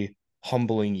very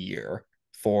humbling year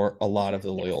for a lot of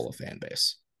the Loyola fan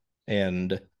base.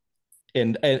 And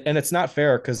it's not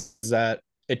fair because that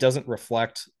it doesn't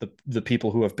reflect the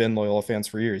people who have been Loyola fans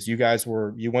for years. You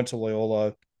went to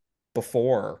Loyola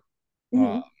before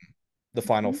the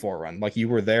Final Four run. Like you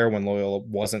were there when Loyola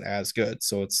wasn't as good.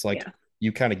 So it's like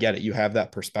you kind of get it. You have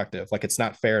that perspective. Like it's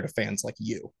not fair to fans like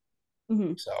you.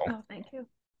 So thank you.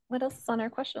 What else is on our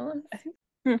question list? I think.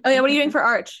 Oh yeah, what are you doing for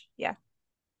Arch? Yeah.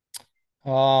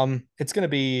 It's gonna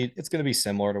be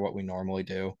similar to what we normally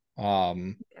do.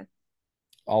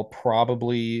 I'll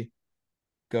probably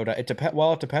go to it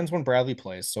depends when Bradley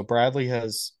plays. So Bradley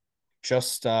has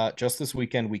just this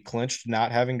weekend we clinched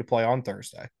not having to play on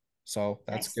Thursday. So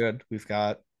that's good. We've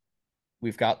got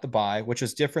the bye, which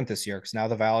is different this year because now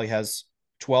the Valley has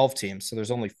 12 teams. So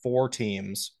there's only 4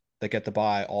 teams that get the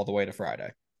bye all the way to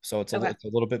Friday. So it's a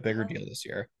little bit bigger deal this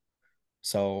year.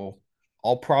 So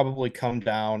I'll probably come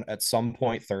down at some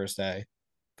point Thursday,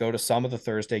 go to some of the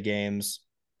Thursday games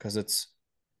because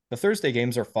the Thursday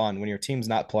games are fun. When your team's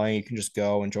not playing, you can just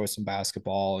go enjoy some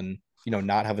basketball and,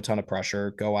 not have a ton of pressure,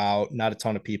 go out, not a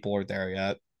ton of people are there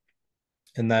yet.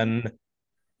 And then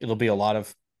it'll be a lot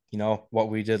of, what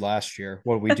we did last year,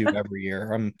 what we do every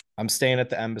year. I'm staying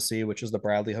at the Embassy, which is the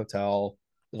Bradley Hotel.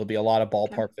 It'll be a lot of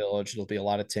Ballpark Village. It'll be a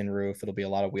lot of Tin Roof. It'll be a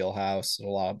lot of Wheelhouse. A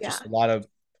lot of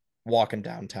walking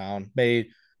downtown. May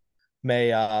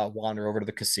wander over to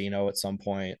the casino at some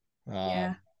point.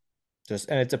 Yeah. Just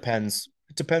and it depends.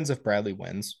 It depends if Bradley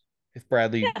wins. If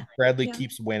Bradley Yeah.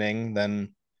 keeps winning,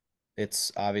 then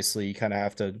it's obviously you kind of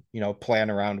have to,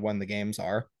 plan around when the games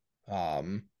are.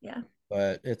 Yeah.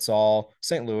 But it's all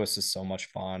St. Louis is so much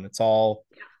fun. It's Yeah.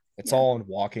 all in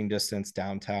walking distance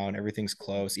downtown. Everything's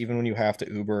close. Even when you have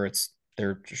to Uber,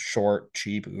 they're short,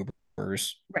 cheap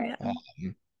Ubers. Right.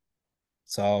 Yeah.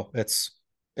 So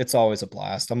it's always a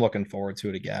blast. I'm looking forward to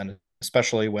it again,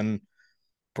 especially when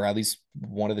Bradley's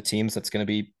one of the teams that's going to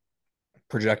be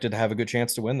projected to have a good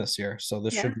chance to win this year. So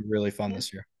this Yeah. should be really fun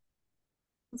this year.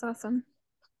 That's awesome.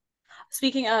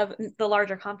 Speaking of the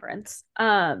larger conference,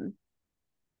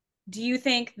 do you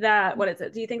think that what is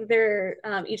it? Do you think they're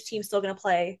each team's still going to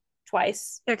play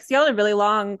twice? Yeah, because y'all had a really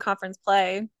long conference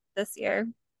play this year.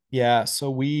 Yeah, so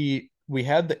we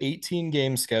had the 18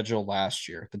 game schedule last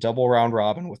year, the double round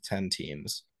robin with 10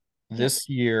 teams. This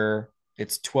year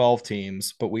it's 12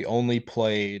 teams, but we only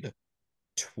played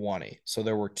 20. So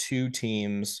there were two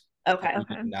teams Okay.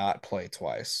 we did not play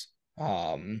twice.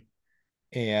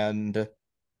 And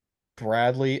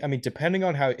Bradley, I mean, depending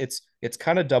on how it's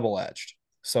kind of double-edged.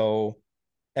 So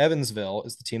Evansville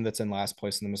is the team that's in last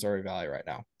place in the Missouri Valley right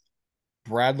now.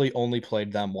 Bradley only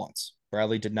played them once.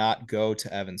 Bradley did not go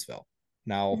to Evansville.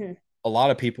 Now, a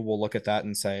lot of people will look at that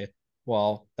and say,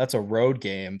 well, that's a road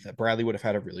game that Bradley would have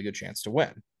had a really good chance to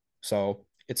win. So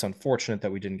it's unfortunate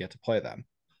that we didn't get to play them.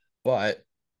 But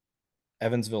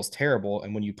Evansville's terrible,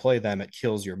 and when you play them, it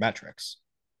kills your metrics.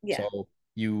 Yeah. So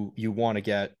you want to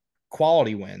get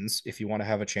quality wins if you want to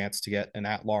have a chance to get an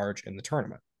at-large in the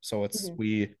tournament. So it's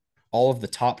all of the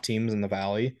top teams in the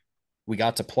Valley, we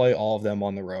got to play all of them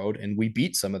on the road, and we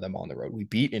beat some of them on the road. We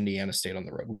beat Indiana State on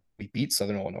the road. We beat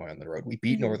Southern Illinois on the road. We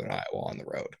beat Northern Iowa on the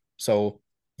road. So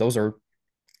those are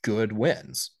good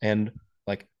wins. And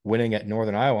like winning at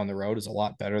Northern Iowa on the road is a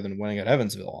lot better than winning at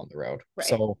Evansville on the road. Right.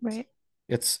 So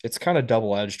it's kind of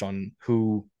double-edged on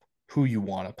who you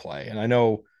want to play. And I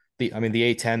know the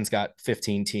A10's got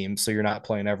 15 teams, so you're not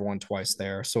playing everyone twice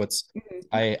there. So it's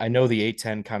I know the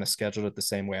A10 kind of scheduled it the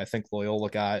same way. I think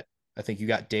you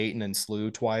got Dayton and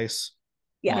SLU twice.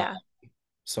 Yeah.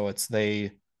 So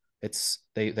they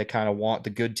kind of want the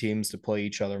good teams to play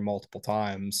each other multiple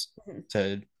times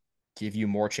to give you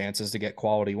more chances to get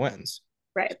quality wins.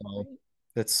 Right. So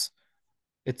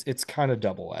it's kind of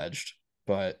double-edged,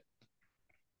 but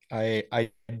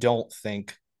I don't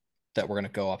think that we're going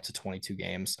to go up to 22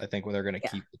 games. I think they're going to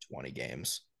keep the 20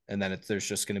 games, and then there's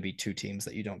just going to be two teams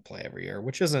that you don't play every year,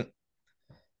 which isn't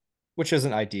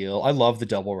ideal. I love the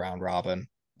double round robin.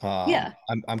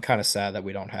 I'm kind of sad that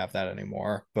we don't have that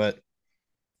anymore, but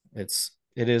it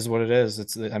is what it is.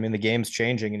 The game's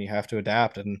changing and you have to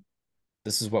adapt, and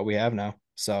this is what we have now.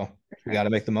 So we got to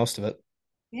make the most of it.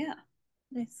 Yeah.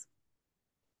 Nice.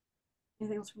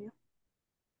 Anything else from you?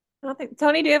 I don't think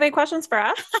Tony, do you have any questions for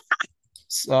us?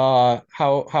 How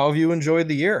have you enjoyed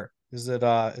the year? Is it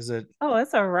Oh,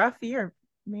 it's a rough year,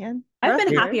 man. I've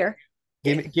been happier.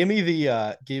 Give me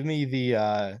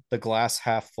the glass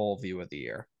half full view of the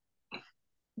year.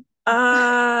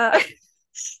 The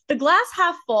glass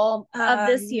half full of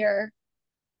this year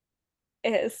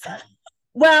is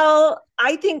well,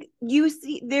 I think you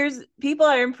see there's people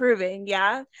are improving,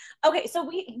 yeah. Okay, so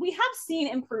we have seen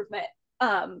improvement,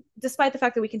 despite the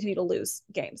fact that we continue to lose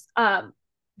games.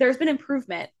 There's been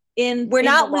improvement we're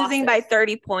not losing by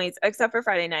 30 points except for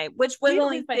Friday night, which was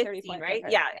only 15, right?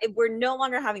 Yeah, we're no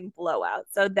longer having blowouts,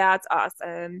 so that's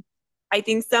awesome. I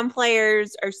think some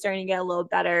players are starting to get a little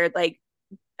better, like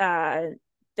Ben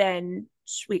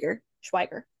Schweiger.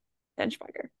 Ben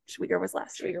Schweiger. Schweiger was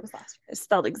last. It's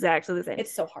spelled exactly the same.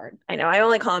 It's so hard. I know. I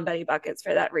only call him Benny Buckets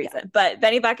for that reason. Yeah. But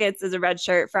Benny Buckets is a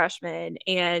redshirt freshman,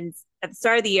 and at the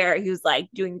start of the year, he was like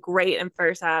doing great in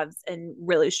first halves and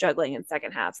really struggling in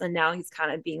second halves. And now he's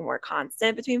kind of being more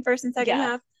constant between first and second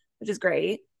half, which is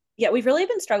great. Yeah, we've really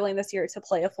been struggling this year to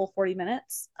play a full 40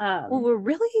 minutes.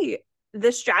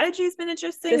 The strategy has been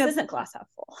interesting. This isn't glass half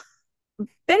full.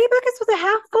 Benny Buckets was a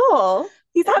half full.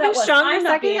 He's having stronger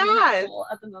second half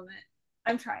at the moment.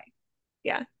 I'm trying.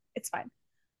 Yeah, it's fine.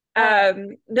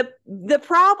 The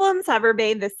problems have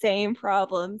remained the same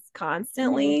problems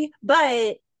constantly,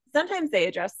 but sometimes they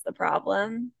address the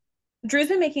problem. Drew's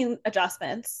been making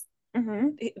adjustments.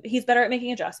 He's better at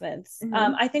making adjustments.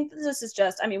 I think that this is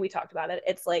just, we talked about it.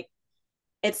 It's like,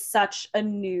 it's such a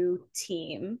new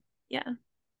team. Yeah.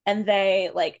 And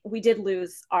we did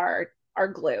lose our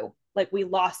glue. Like, we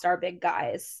lost our big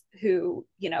guys who,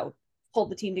 pulled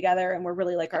the team together and were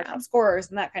really like our top scorers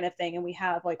and that kind of thing. And we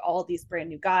have like all of these brand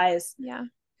new guys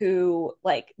who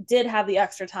like did have the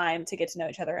extra time to get to know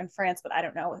each other in France, but I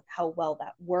don't know how well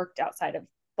that worked outside of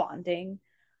bonding.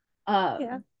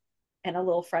 Yeah. And a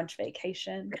little French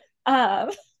vacation.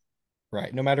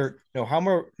 Right. No matter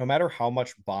how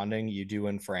much bonding you do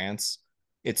in France,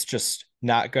 it's just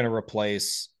not going to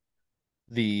replace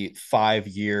the 5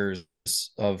 years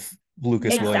of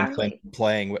Lucas Williams Exactly.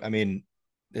 playing. I mean,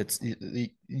 it's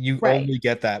you Right. only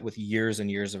get that with years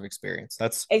and years of experience.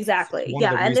 That's Exactly. one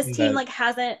of Yeah. the And this reasons team that like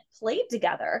hasn't played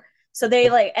together. So they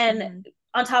like, and Mhm.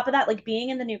 on top of that, like being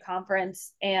in the new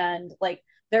conference and like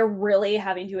they're really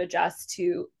having to adjust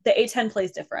to the A10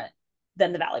 plays different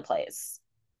than the Valley plays.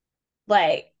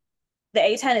 Like the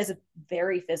A10 is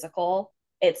very physical.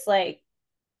 It's like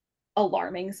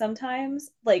alarming sometimes.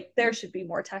 Like there should be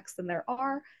more text than there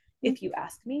are, if you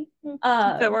ask me.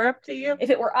 If it were up to you. If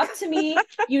it were up to me,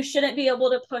 you shouldn't be able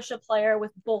to push a player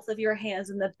with both of your hands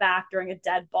in the back during a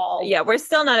dead ball. Yeah, we're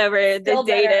still not over Still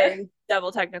the there. dating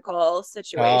double technical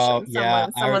situation. Oh, yeah,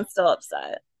 Someone's still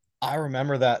upset. I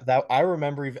remember that. I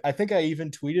remember. I think I even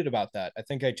tweeted about that. I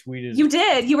think I tweeted. You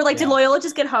did. You were like, Yeah. did Loyola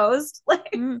just get hosed?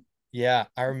 Like, Yeah,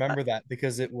 I remember that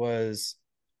because it was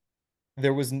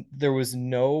there was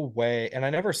no way, and I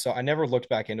never looked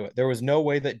back into it. There was no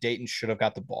way that Dayton should have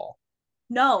got the ball.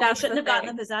 no, they That's shouldn't the have gotten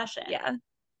thing. the possession. Yeah.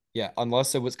 Yeah,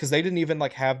 unless it was because they didn't even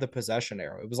like have the possession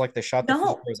arrow. It was like they shot the free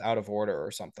No. throws out of order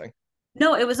or something.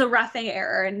 No, it was a roughing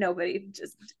error, and nobody.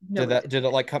 Did it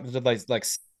like come? Did they like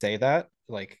say that?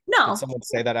 Like, No. did someone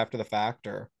say that after the fact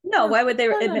or? No, why would they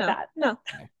No, admit no. that? No.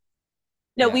 No.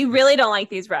 No, Yeah. we really don't like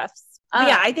these refs. But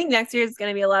yeah, Uh, I think next year is going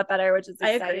to be a lot better, which is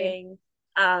I agree. exciting.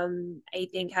 I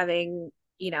think having,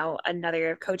 another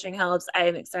year of coaching helps. I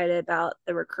am excited about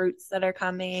the recruits that are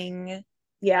coming.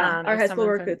 Yeah, our there's high school someone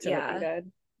from- recruits are yeah. looking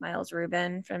good. Miles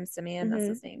Rubin from Simeon, that's Mhm.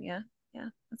 his name. Yeah. Yeah,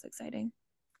 that's exciting.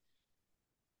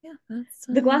 Yeah, that's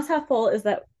The glass half full is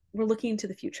that we're looking to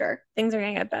the future. things are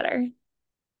going to get better.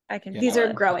 I can These feel are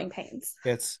it. growing pains.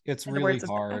 It's In the really words of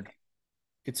hard. Beck.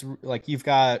 It's like you've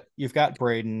got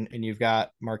Braden and you've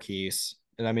got Marquise.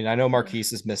 And I mean, I know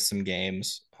Marquise has missed some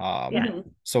games. Yeah.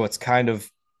 Mhm. So it's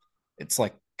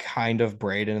like kind of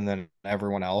Braden and then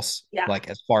everyone else. Yeah. Like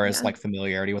as far as Yeah. like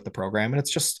familiarity with the program. And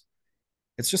it's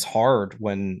just hard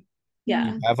when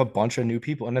Yeah. you have a bunch of new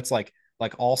people. And it's like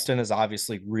Alston is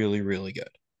obviously really, really good.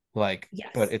 Like,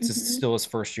 Yes. but it's Mhm. still his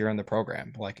first year in the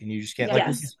program. Like, and you just can't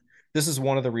Yes. this is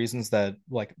one of the reasons that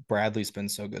like Bradley's been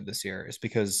so good this year is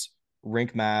because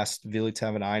Rink Mast, Vili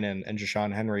Tavanainen, and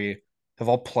Jashawn Henry have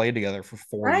all played together for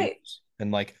 4 years.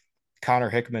 And like Connor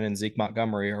Hickman and Zeke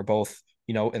Montgomery are both,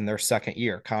 in their second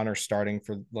year. Connor's starting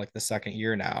for like the second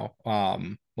year now.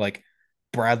 Like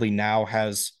Bradley now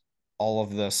has all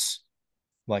of this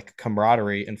like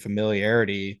camaraderie and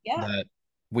familiarity Yeah. that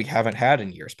we haven't had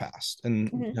in years past. And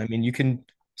Mhm. I mean, you can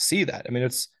see that. I mean,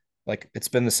 it's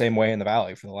been the same way in the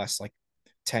Valley for the last like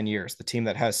 10 years. The team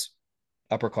that has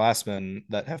upperclassmen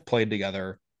that have played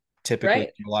together typically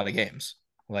Right. win a lot of games.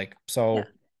 Like, so Yeah.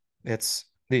 it's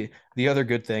the other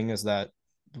good thing is that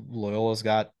Loyola's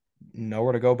got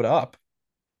nowhere to go but up.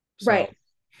 So, Right.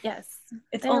 Yes.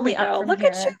 It's There only we go. up from Look here.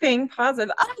 at you being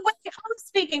positive. Oh, wait,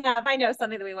 speaking of, I know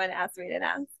something that we want to ask. We didn't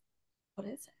ask. What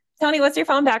is it? Tony, what's your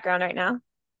phone background right now?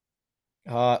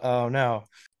 oh no.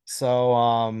 So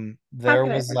How could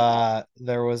I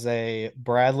there was a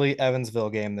Bradley Evansville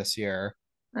game this year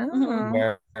Oh.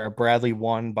 where Bradley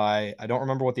won by, I don't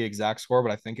remember what the exact score,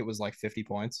 but I think it was like 50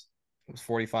 points. It was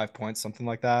 45 points, something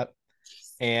like that.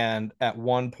 And at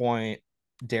one point,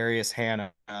 Darius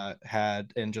Hannah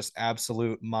had an just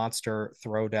absolute monster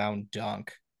throwdown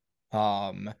dunk.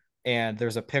 And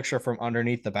there's a picture from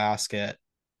underneath the basket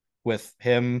with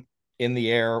him in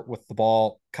the air with the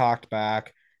ball cocked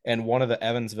back, and one of the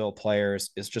Evansville players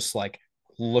is just like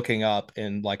looking up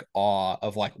in like awe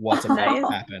of like what's about to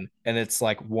happen. And it's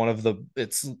like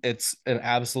it's an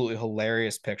absolutely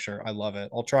hilarious picture. I love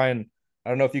it. I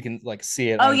don't know if you can like see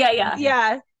it. Oh, yeah, yeah.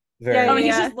 Yeah. Very Oh, he's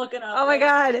Yeah. just looking up. Oh my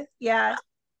God. Yeah.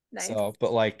 Nice. So,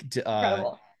 but like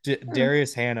Incredible.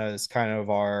 Darius Hannah is kind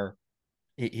of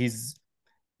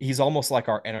he's almost like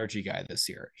our energy guy this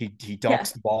year. He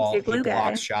dunks the ball, He's a glue he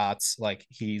blocks guy. shots. Like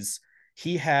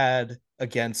he had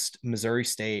against Missouri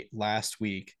State last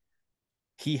week,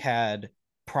 he had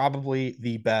probably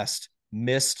the best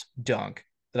missed dunk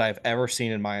that I've ever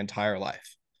seen in my entire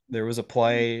life. There was a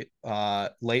play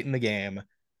late in the game.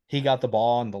 He got the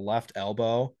ball on the left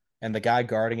elbow, and the guy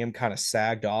guarding him kind of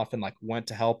sagged off and like went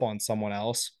to help on someone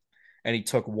else. And he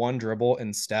took one dribble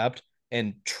and stepped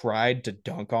and tried to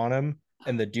dunk on him.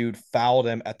 And the dude fouled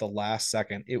him at the last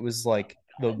second. It was like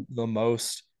the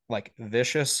most like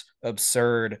vicious,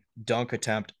 absurd dunk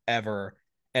attempt ever.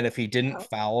 And if he didn't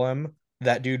foul him,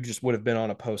 that dude just would have been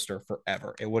on a poster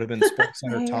forever. It would have been Sports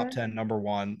Center Yeah. top 10 number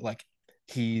one. Like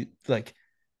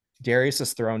Darius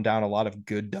has thrown down a lot of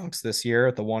good dunks this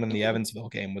year. The one in the Evansville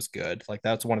game was good. Like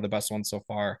that's one of the best ones so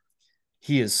far.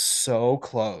 He is so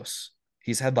close.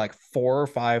 He's had like 4 or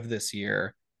 5 this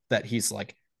year that he's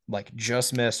like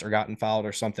just missed or gotten fouled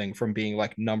or something from being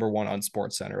like number one on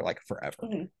Sports Center like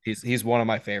forever. He's one of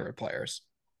my favorite players.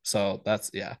 So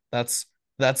that's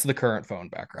the current phone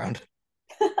background.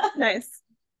 Nice.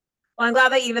 Well, I'm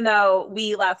glad that even though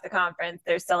we left the conference,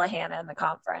 there's still a Hannah in the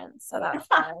conference. So that's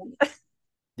fun.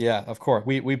 Yeah, of course.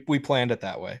 We planned it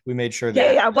that way. We made sure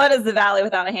that Yeah. What is the Valley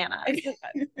without a Hannah? I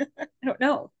don't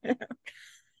know.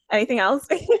 Anything else?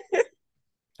 I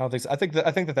don't think so. I think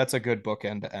that that's a good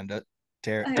bookend to end it.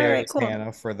 right, Darius cool.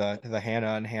 Hannah for the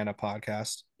Hannah and Hannah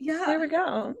podcast. Yeah. There we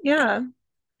go. Yeah.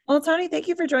 Well, Tony, thank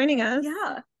you for joining us.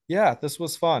 Yeah, this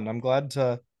was fun. I'm glad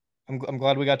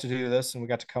we got to do this and we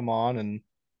got to come on and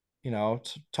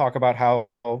talk about how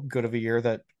good of a year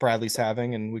that Bradley's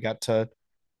having, and we got to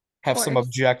have some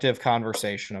objective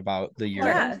conversation about the year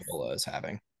that Viola is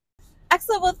having.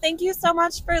 Excellent. Well, thank you so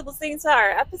much for listening to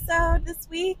our episode this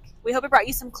week. We hope it brought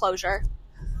you some closure.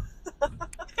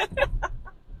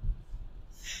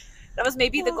 That was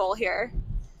maybe the goal here.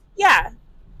 Yeah.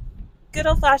 Good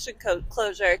old-fashioned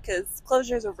closure, because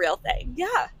closure is a real thing.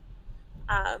 Yeah.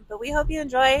 But we hope you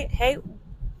enjoy. Hey,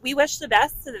 we wish the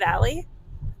best to the Valley.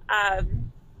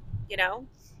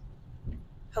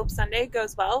 Hope Sunday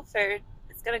goes well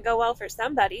it's going to go well for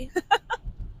somebody.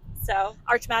 So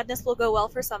Arch Madness will go well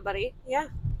for somebody. Yeah.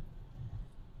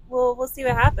 We'll see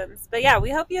what happens. But yeah,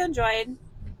 we hope you enjoyed.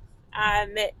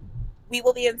 We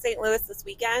will be in St. Louis this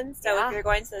weekend. So if you're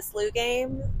going to the SLU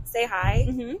game, say hi.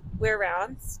 Mm-hmm. We're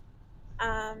around.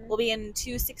 We'll be in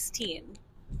 216.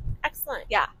 Excellent.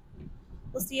 Yeah.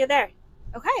 We'll see you there.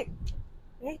 Okay.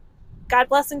 God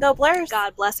bless and go Blurs.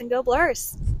 God bless and go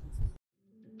Blurs.